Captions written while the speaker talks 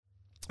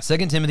2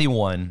 Timothy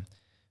 1,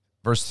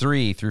 verse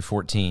 3 through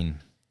 14.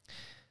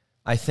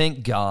 I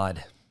thank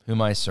God,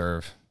 whom I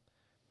serve,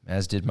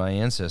 as did my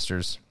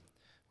ancestors,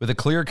 with a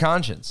clear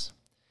conscience,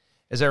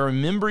 as I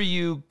remember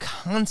you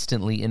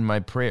constantly in my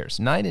prayers,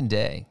 night and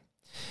day.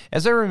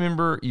 As I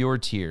remember your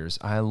tears,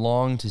 I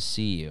long to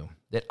see you,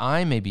 that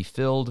I may be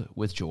filled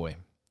with joy.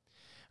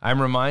 I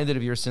am reminded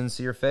of your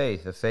sincere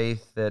faith, a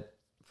faith that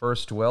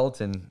first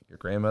dwelt in your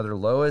grandmother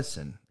Lois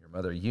and your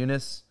mother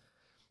Eunice,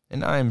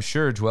 and I am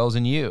sure dwells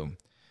in you.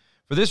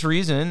 For this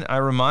reason, I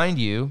remind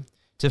you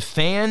to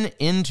fan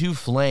into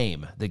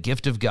flame the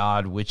gift of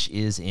God which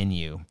is in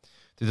you,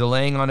 through the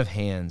laying on of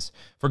hands.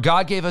 For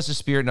God gave us a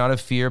spirit not of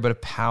fear, but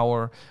of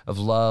power, of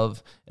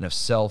love, and of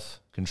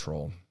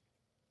self-control.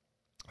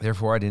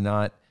 Therefore, do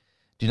not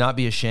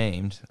be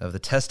ashamed of the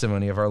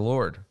testimony of our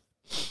Lord,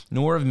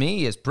 nor of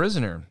me as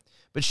prisoner,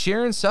 but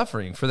share in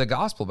suffering for the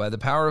gospel by the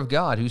power of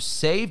God, who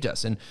saved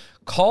us and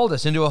called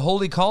us into a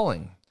holy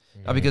calling,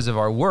 not because of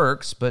our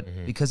works, but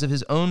because of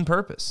his own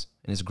purpose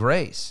and his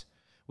grace,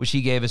 which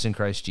he gave us in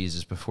Christ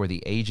Jesus before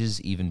the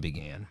ages even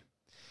began,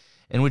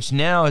 and which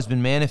now has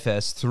been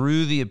manifest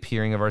through the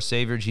appearing of our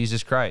Savior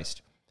Jesus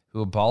Christ,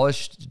 who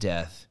abolished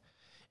death,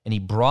 and he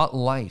brought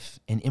life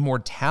and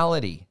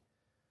immortality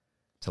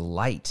to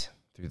light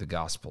through the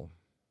gospel,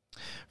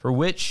 for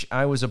which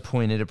I was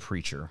appointed a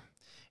preacher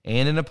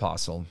and an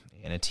apostle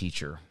and a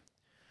teacher,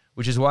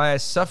 which is why I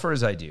suffer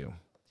as I do,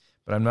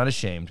 but I'm not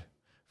ashamed,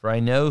 for I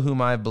know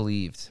whom I have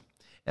believed,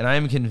 and I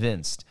am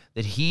convinced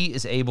that he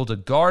is able to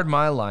guard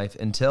my life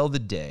until the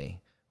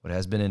day what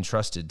has been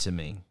entrusted to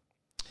me.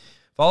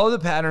 Follow the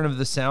pattern of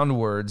the sound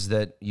words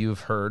that you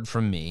have heard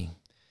from me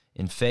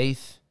in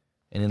faith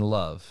and in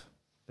love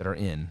that are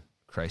in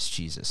Christ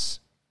Jesus.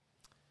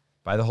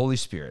 By the Holy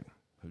Spirit,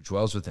 who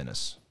dwells within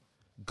us,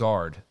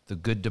 guard the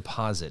good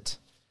deposit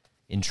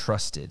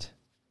entrusted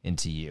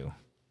into you.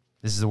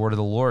 This is the word of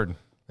the Lord.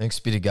 Thanks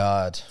be to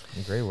God.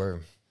 A great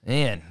word.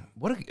 Man,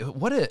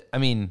 I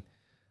mean,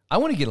 I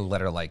want to get a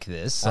letter like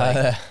this.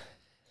 Like,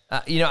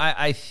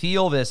 I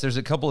feel this. There's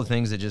a couple of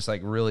things that just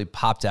like really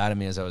popped out at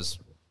me as I was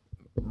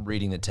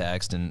reading the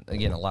text. And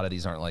again, a lot of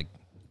these aren't like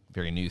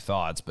very new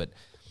thoughts, but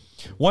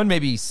one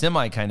maybe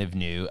semi kind of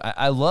new.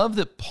 I love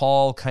that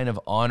Paul kind of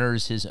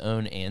honors his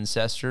own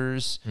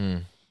ancestors.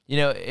 You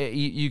know,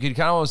 you could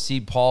kind of almost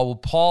see Paul. Well,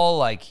 Paul,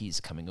 like,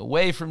 he's coming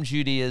away from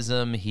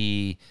Judaism.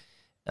 He,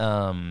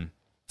 Christ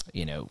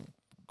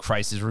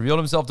has revealed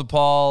himself to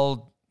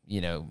Paul,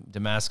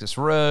 Damascus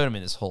Road. I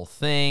mean, this whole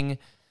thing.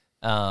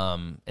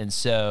 And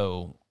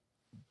so,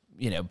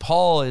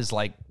 Paul is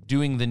like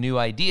doing the new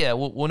idea.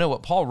 Well, no,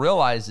 what Paul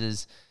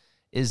realizes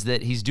is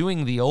that he's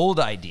doing the old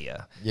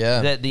idea.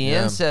 Yeah. That the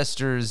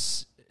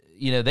ancestors,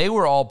 they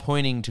were all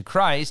pointing to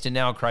Christ, and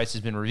now Christ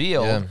has been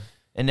revealed. Yeah.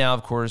 And now,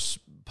 of course,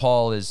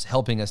 Paul is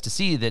helping us to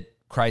see that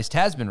Christ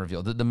has been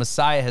revealed, that the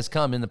Messiah has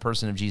come in the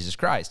person of Jesus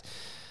Christ.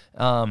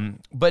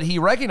 But he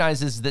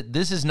recognizes that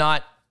this is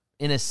not,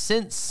 in a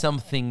sense,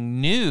 something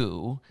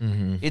new.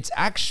 Mm-hmm. It's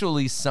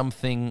actually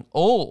something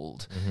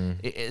old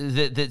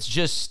that's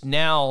just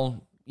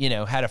now,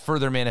 had a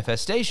further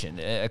manifestation,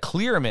 a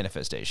clearer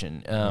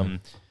manifestation.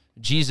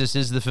 Jesus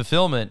is the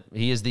fulfillment.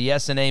 He is the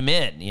yes and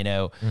amen,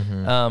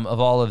 of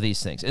all of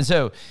these things. And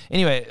so,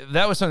 anyway,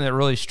 that was something that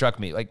really struck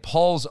me. Like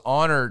Paul's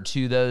honor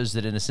to those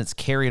that, in a sense,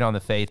 carried on the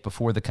faith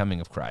before the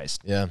coming of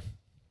Christ. Yeah.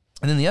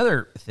 And then the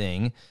other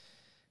thing,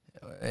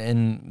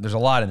 and there's a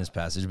lot in this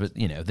passage, but,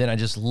 then I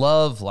just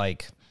love,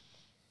 like,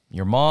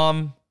 your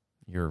mom,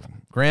 your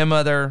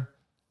grandmother,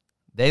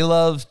 they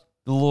loved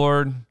the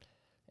Lord,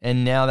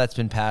 and now that's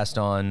been passed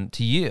on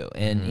to you.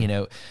 And,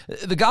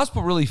 the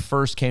gospel really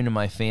first came to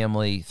my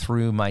family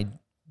through my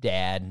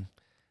dad.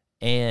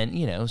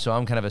 And, so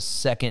I'm kind of a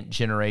second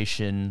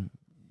generation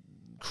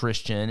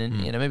Christian. And,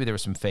 maybe there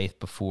was some faith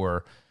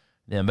before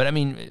them. But, I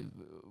mean,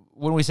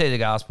 when we say the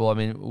gospel, I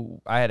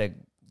mean, I had a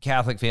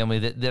Catholic family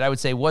that I would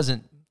say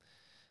wasn't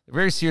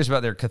very serious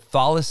about their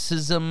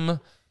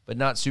Catholicism, but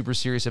not super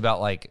serious about,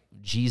 like,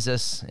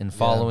 Jesus and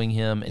following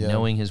him and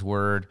knowing his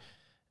word.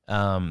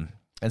 And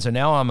so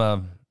now I'm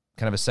a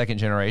kind of a second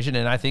generation,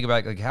 and I think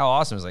about like how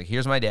awesome it's like,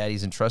 here's my dad,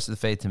 he's entrusted the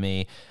faith to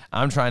me,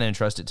 I'm trying to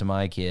entrust it to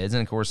my kids,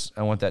 and of course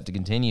I want that to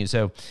continue.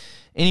 So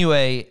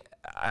anyway,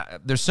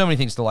 there's so many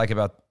things to like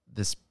about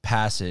this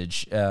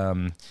passage. I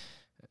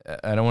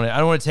don't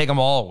want to take them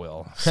all,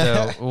 Will.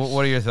 So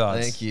what are your thoughts?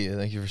 Thank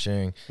you for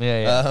sharing.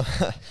 Yeah.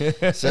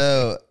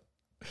 So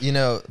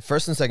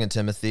 1st and 2nd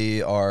Timothy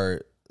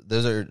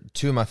those are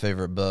two of my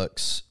favorite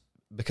books,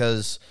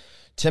 because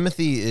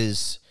Timothy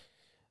is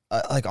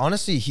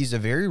honestly, he's a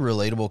very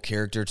relatable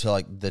character to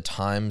like the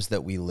times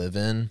that we live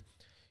in.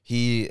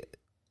 He,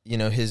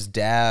 his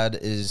dad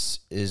is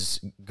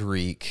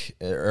Greek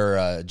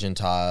or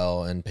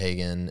Gentile and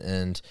pagan,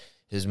 and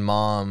his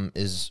mom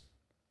is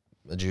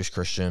a Jewish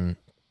Christian.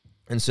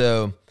 And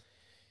so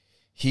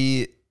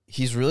he's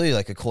really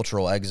like a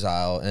cultural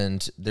exile,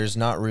 and there's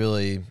not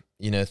really,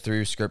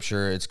 through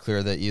scripture, it's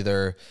clear that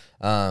either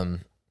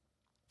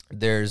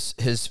there's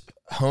his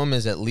home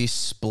is at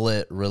least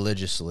split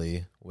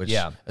religiously, which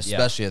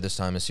especially at this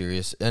time is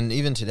serious, and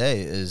even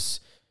today is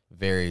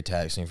very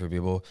taxing for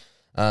people.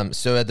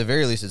 So at the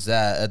very least, it's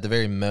that. At the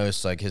very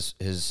most, like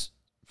his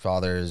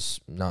father is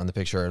not in the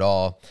picture at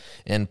all,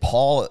 and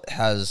Paul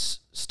has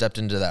stepped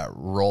into that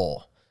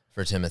role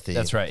for Timothy.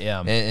 That's right.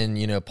 Yeah. And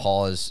you know,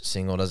 Paul is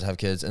single, doesn't have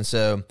kids, and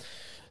so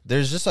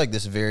there's just like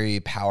this very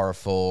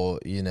powerful,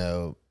 you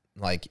know,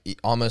 like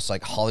almost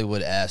like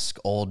Hollywood-esque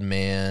old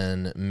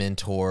man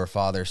mentor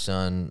father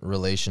son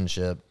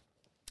relationship,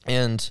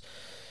 and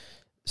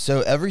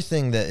so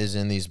everything that is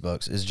in these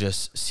books is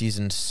just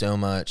seasoned so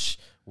much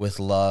with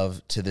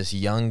love to this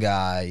young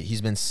guy.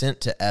 He's been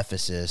sent to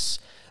Ephesus,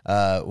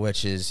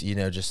 which is, you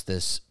know, just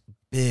this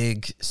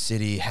big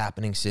city,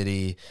 happening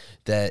city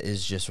that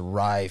is just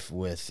rife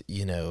with,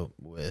 you know,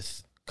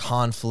 with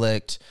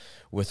conflict,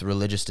 with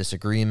religious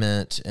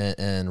disagreement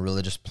and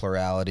religious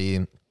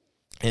plurality.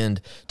 And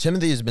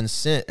Timothy has been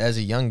sent as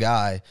a young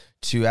guy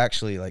to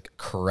actually like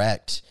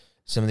correct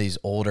some of these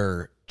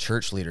older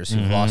church leaders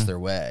who've lost their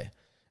way.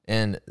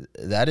 And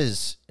that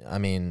is, I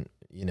mean,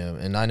 you know,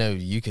 and I know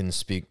you can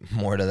speak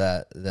more to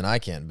that than I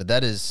can, but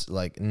that is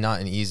like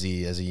not an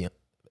easy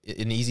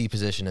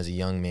position as a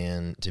young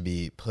man to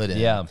be put in.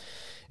 Yeah.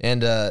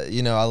 And,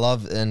 you know, I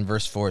love in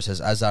verse 4, it says,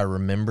 "As I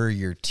remember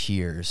your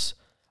tears,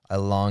 I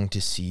long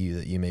to see you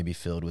that you may be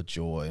filled with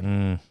joy."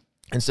 And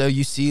so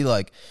you see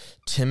like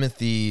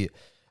Timothy,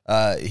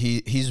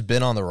 he's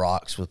been on the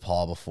rocks with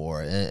Paul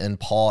before. And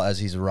Paul, as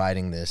he's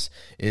writing this,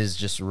 is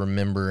just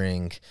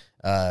remembering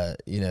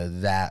you know,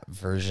 that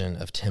version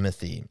of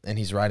Timothy, and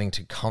he's writing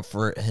to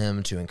comfort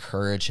him, to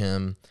encourage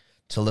him,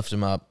 to lift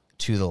him up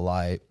to the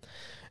light.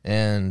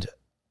 And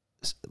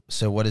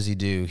so what does he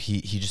do?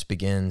 He just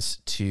begins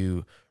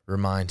to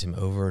remind him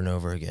over and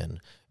over again,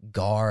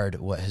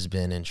 guard what has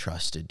been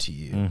entrusted to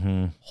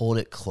you. Hold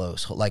it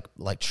close,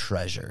 like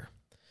treasure.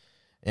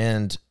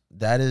 And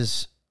that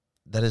is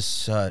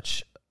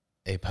such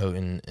a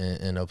potent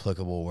and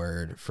applicable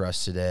word for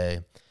us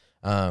today.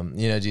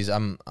 You know, geez,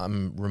 I'm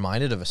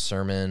reminded of a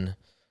sermon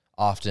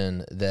often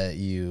that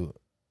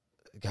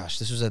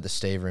this was at the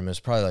Stave Room. It was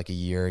probably like a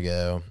year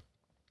ago,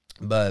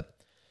 but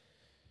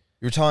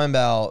you were talking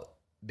about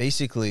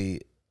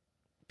basically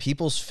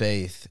people's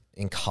faith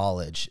in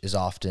college is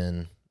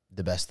often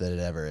the best that it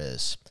ever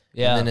is.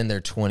 Yeah. And then in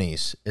their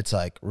 20s, it's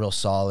like real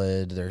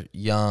solid. They're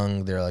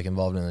young. They're like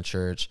involved in the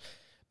church,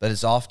 but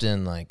it's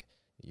often like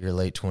your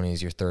late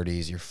 20s, your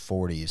 30s, your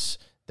 40s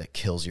that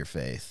kills your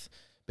faith,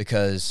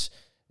 because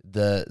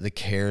the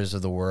cares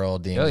of the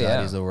world, the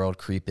anxieties of the world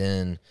creep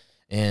in.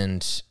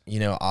 And, you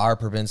know, our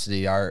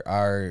propensity,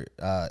 our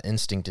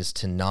instinct is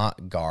to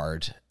not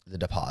guard the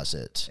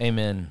deposit.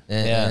 Amen.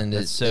 And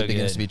it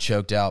begins to be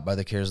choked out by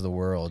the cares of the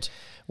world.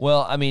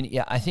 Well, I mean,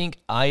 yeah, I think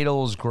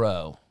idols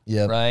grow.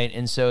 Yeah. Right.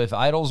 And so if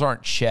idols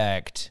aren't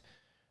checked,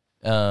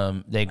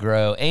 they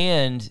grow.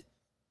 And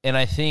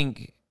I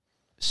think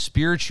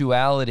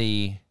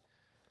spirituality,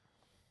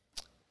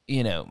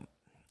 you know,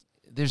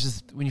 there's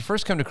this, when you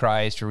first come to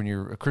Christ, or when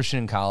you're a Christian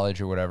in college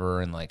or whatever,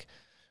 and like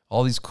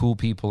all these cool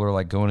people are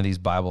like going to these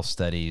Bible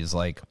studies,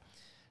 like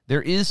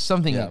there is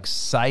something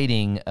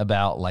exciting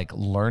about like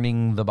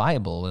learning the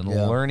Bible and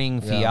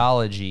learning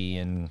theology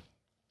and,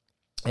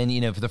 you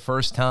know, for the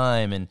first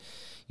time, and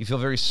you feel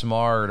very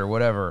smart or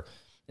whatever.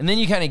 And then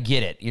you kind of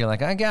get it. You're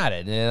like, I got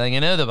it. And, like, I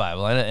know the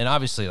Bible. And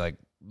obviously, like,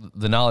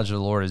 the knowledge of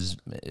the Lord is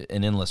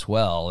an endless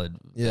well,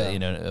 you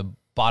know, a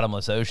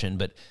bottomless ocean.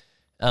 But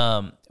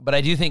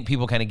I do think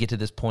people kind of get to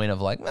this point of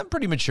like, I'm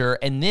pretty mature.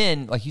 And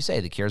then, like you say,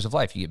 the cares of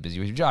life, you get busy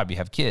with your job, you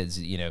have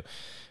kids, you know,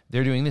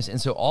 they're doing this.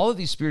 And so all of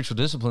these spiritual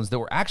disciplines that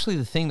were actually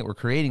the thing that were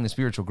creating the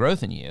spiritual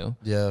growth in you,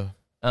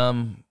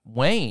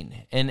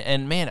 wane.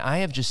 And man, I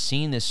have just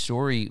seen this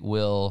story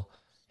will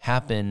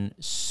happen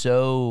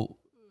so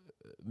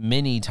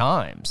many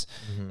times,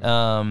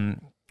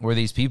 where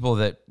these people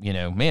that, you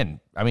know, man,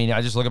 I mean,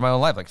 I just look at my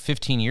own life, like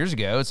 15 years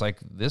ago, it's like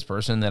this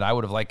person that I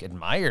would have like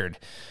admired.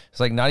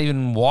 It's like not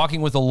even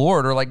walking with the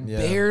Lord, or like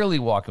barely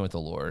walking with the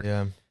Lord.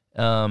 Yeah.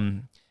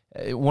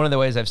 One of the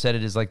ways I've said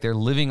it is like they're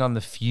living on the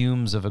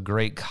fumes of a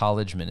great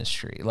college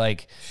ministry.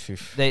 Like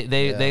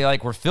they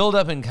like were filled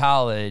up in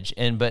college,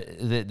 but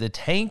the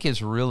tank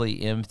is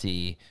really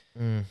empty.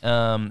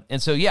 And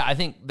so, yeah, I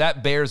think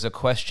that bears a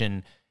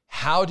question.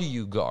 How do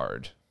you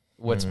guard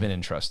what's been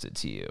entrusted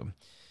to you?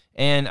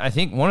 And I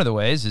think one of the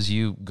ways is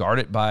you guard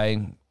it by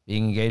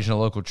being engaged in a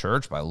local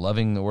church, by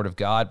loving the Word of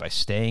God, by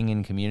staying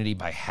in community,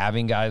 by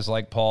having guys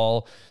like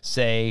Paul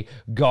say,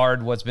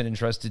 guard what's been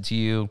entrusted to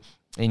you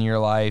in your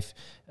life.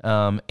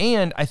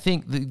 And I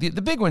think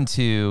the big one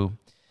too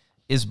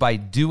is by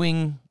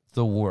doing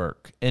the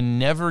work and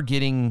never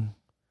getting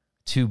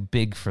too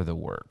big for the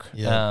work.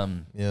 I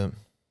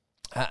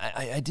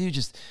do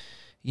just,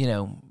 you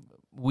know,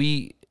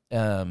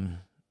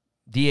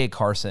 D.A.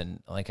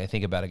 Carson, like I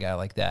think about a guy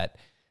like that.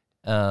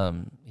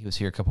 He was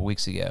here a couple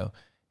weeks ago,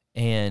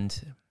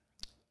 and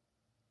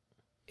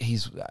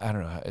he's, I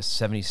don't know,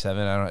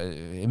 77, I don't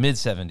know,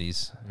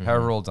 mid-70s,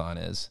 however old Don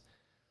is.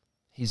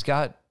 He's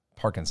got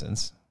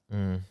Parkinson's.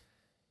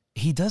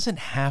 He doesn't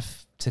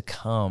have to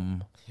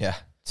come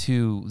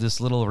to this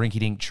little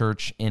rinky-dink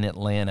church in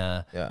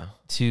Atlanta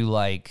to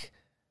like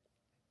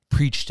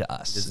preach to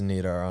us. Doesn't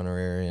need our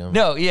honorarium.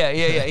 No, yeah.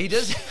 He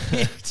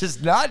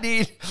does not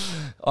need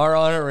our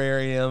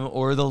honorarium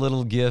or the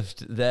little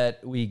gift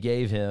that we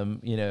gave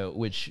him,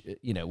 which,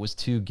 was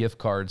 2 gift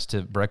cards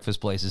to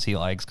breakfast places he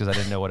likes because I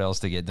didn't know what else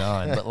to get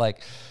done. But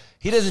like,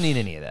 he doesn't need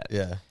any of that.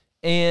 Yeah.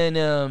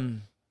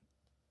 And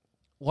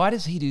why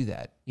does he do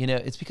that?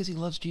 It's because he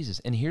loves Jesus.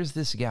 And here's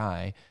this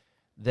guy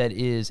that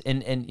is,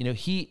 and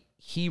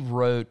he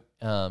wrote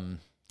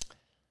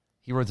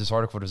this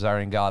article for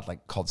Desiring God,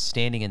 like called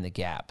 "Standing in the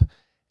Gap,"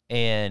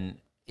 and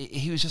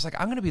he was just like,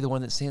 "I'm going to be the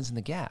one that stands in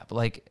the gap."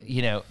 Like,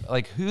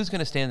 who's going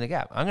to stand in the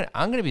gap? I'm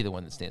going to be the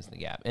one that stands in the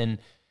gap. And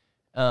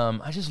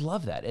I just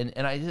love that,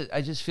 and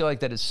I just feel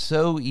like that is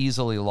so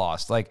easily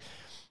lost. Like,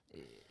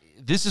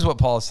 this is what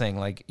Paul is saying.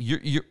 Like,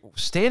 you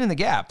stand in the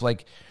gap.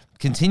 Like,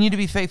 continue to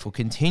be faithful.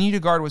 Continue to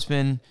guard what's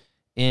been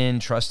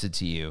entrusted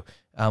to you.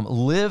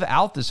 Live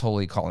out this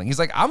holy calling. He's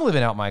like, I'm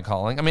living out my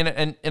calling. I mean,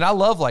 and I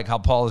love like how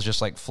Paul is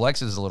just like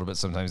flexes a little bit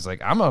sometimes. He's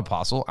like, I'm an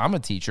apostle, I'm a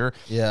teacher,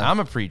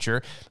 I'm a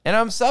preacher, and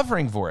I'm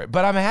suffering for it.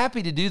 But I'm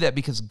happy to do that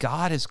because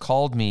God has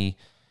called me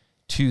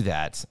to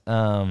that.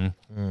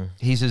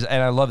 He says,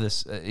 and I love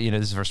this, this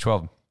is verse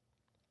 12.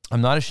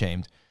 I'm not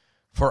ashamed,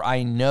 for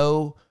I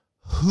know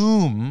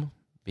whom,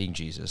 being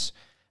Jesus,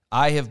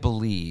 I have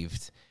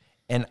believed,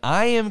 and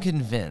I am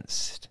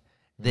convinced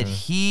that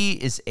he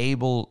is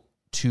able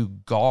to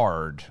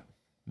guard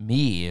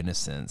me, in a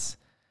sense,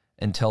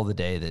 until the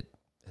day that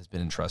has been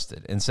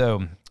entrusted. And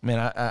so,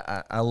 man,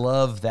 I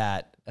love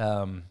that.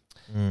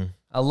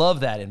 I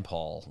love that in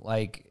Paul,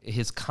 like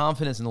his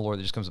confidence in the Lord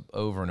that just comes up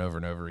over and over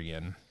and over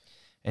again.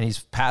 And he's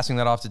passing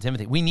that off to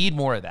Timothy. We need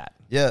more of that.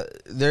 Yeah,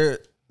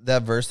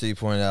 that verse that you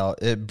pointed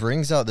out, it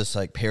brings out this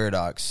like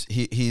paradox.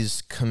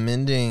 He's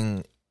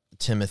commending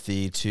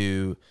Timothy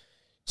to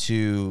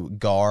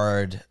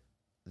guard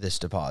this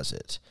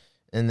deposit.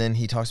 And then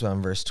he talks about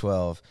in verse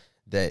 12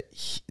 that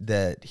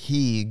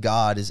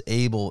God is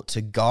able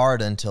to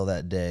guard until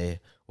that day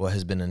what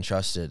has been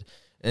entrusted.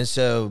 And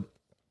so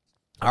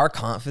our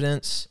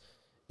confidence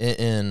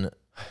in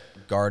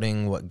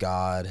guarding what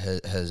God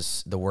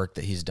has the work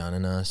that he's done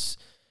in us,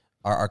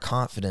 our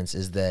confidence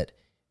is that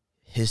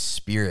his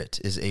Spirit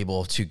is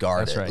able to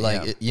guard That's it. Right,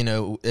 like,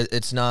 yeah.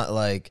 It's not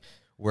like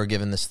we're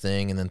given this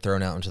thing and then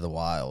thrown out into the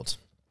wild.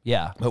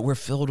 Yeah. But we're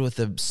filled with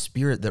the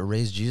Spirit that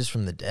raised Jesus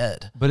from the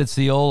dead. But it's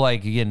the old,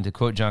 like, again, to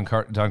quote Don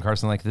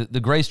Carson, like the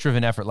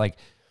grace-driven effort, like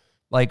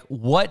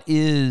what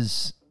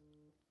does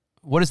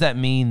that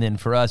mean then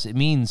for us? It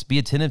means be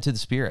attentive to the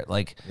Spirit.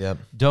 Like,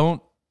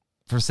 don't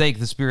forsake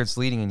the Spirit's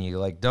leading in you.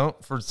 Like,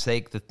 don't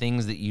forsake the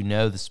things that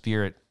the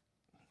Spirit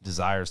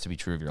desires to be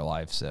true of your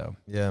life. So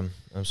yeah,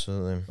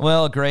 absolutely.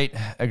 Well, a great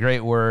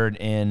word,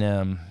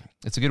 and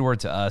it's a good word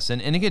to us,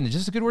 and again,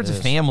 just a good word to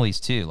families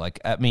too. Like,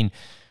 I mean,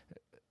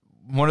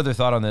 one other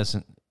thought on this,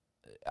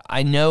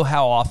 I know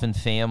how often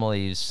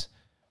families,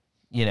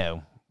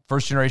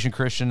 first generation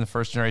Christian, the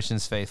first generation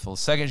is faithful,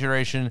 second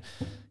generation,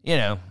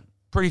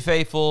 pretty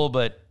faithful,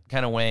 but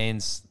kind of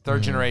wanes.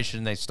 Third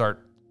generation, they start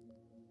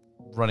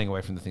running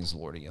away from the things of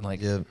the Lord again.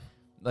 Like,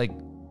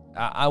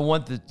 I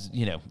want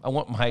I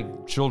want my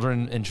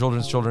children and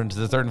children's children to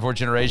the third and fourth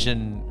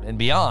generation and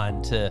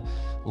beyond to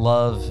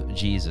love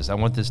Jesus. I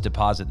want this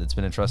deposit that's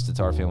been entrusted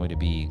to our family to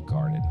be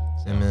guarded.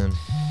 So, Amen.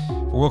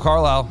 For Will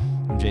Carlisle,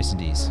 I'm Jason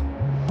Dees.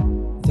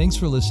 Thanks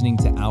for listening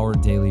to Our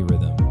Daily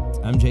Rhythm.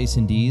 I'm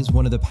Jason Dees,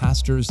 one of the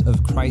pastors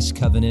of Christ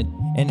Covenant,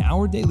 and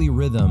Our Daily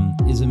Rhythm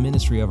is a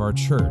ministry of our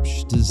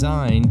church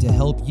designed to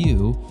help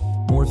you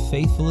more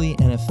faithfully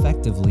and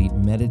effectively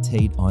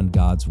meditate on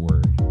God's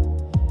Word.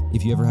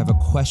 If you ever have a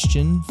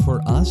question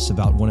for us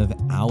about one of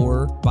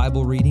our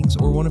Bible readings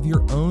or one of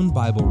your own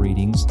Bible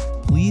readings,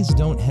 please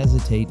don't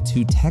hesitate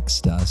to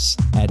text us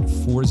at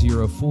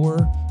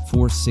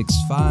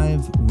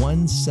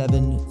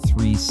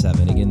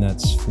 404-465-1737. Again,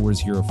 that's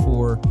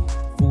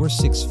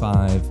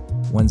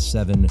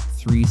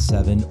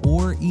 404-465-1737.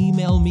 Or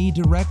email me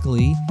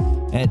directly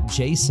at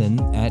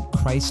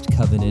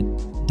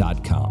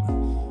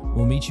jason@christcovenant.com.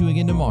 We'll meet you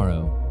again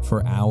tomorrow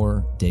for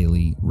Our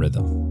Daily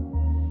Rhythm.